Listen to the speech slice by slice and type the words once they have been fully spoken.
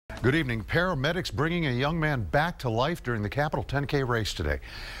Good evening. Paramedics bringing a young man back to life during the Capital 10K race today.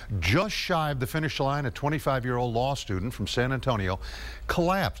 Just shy of the finish line, a 25-year-old law student from San Antonio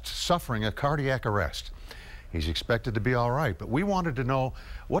collapsed, suffering a cardiac arrest. He's expected to be all right, but we wanted to know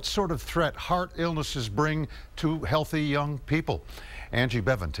what sort of threat heart illnesses bring to healthy young people. Angie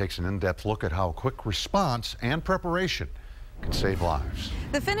Bevan takes an in-depth look at how quick response and preparation can save lives.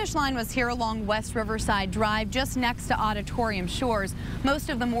 The finish line was here along West Riverside Drive, just next to Auditorium Shores. Most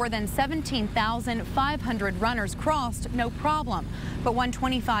of the more than 17,500 runners crossed no problem, but one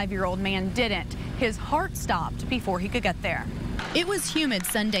 25-year-old man didn't. His heart stopped before he could get there. It was humid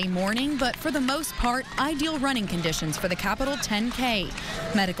Sunday morning, but for the most part, ideal running conditions for the Capital 10K.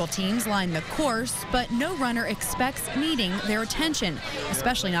 Medical teams line the course, but no runner expects needing their attention,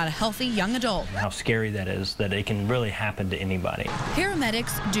 especially not a healthy young adult. How scary that is, that it can really happen to anybody.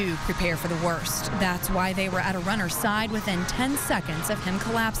 Paramedics do prepare for the worst. That's why they were at a runner's side within 10 seconds of him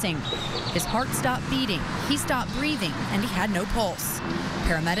collapsing. His heart stopped beating, he stopped breathing, and he had no pulse.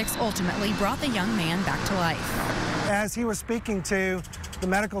 Paramedics ultimately brought the young man back to life. As he was speaking to the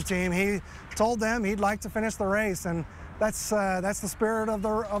medical team, he told them he'd like to finish the race, and that's the spirit of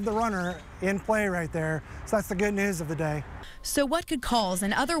the runner in play right there. So that's the good news of the day. So what could cause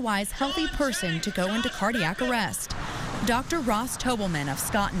an otherwise healthy person to go into cardiac arrest? Dr. Ross Tobelman of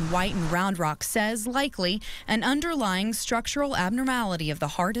Scott and White in Round Rock says likely an underlying structural abnormality of the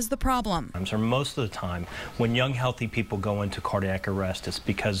heart is the problem. So most of the time, when young healthy people go into cardiac arrest, it's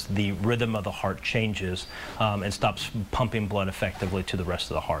because the rhythm of the heart changes and stops pumping blood effectively to the rest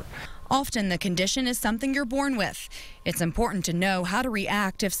of the heart. Often the condition is something you're born with. It's important to know how to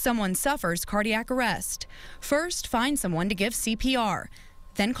react if someone suffers cardiac arrest. First, find someone to give CPR,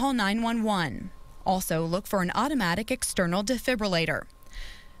 then call 911. Also, look for an automatic external defibrillator.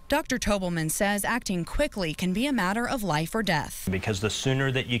 Dr. Tobelman says acting quickly can be a matter of life or death. Because the sooner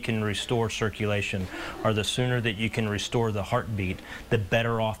that you can restore circulation, or the sooner that you can restore the heartbeat, the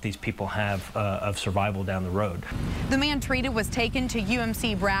better off these people have of survival down the road. The man treated was taken to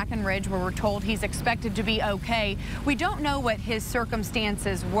UMC Brackenridge, where we're told he's expected to be okay. We don't know what his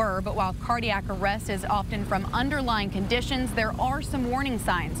circumstances were, but while cardiac arrest is often from underlying conditions, there are some warning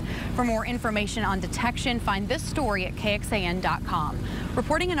signs. For more information on detection, find this story at KXAN.com.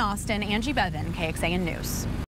 Reporting in Austin, Angie Bevan, KXAN News.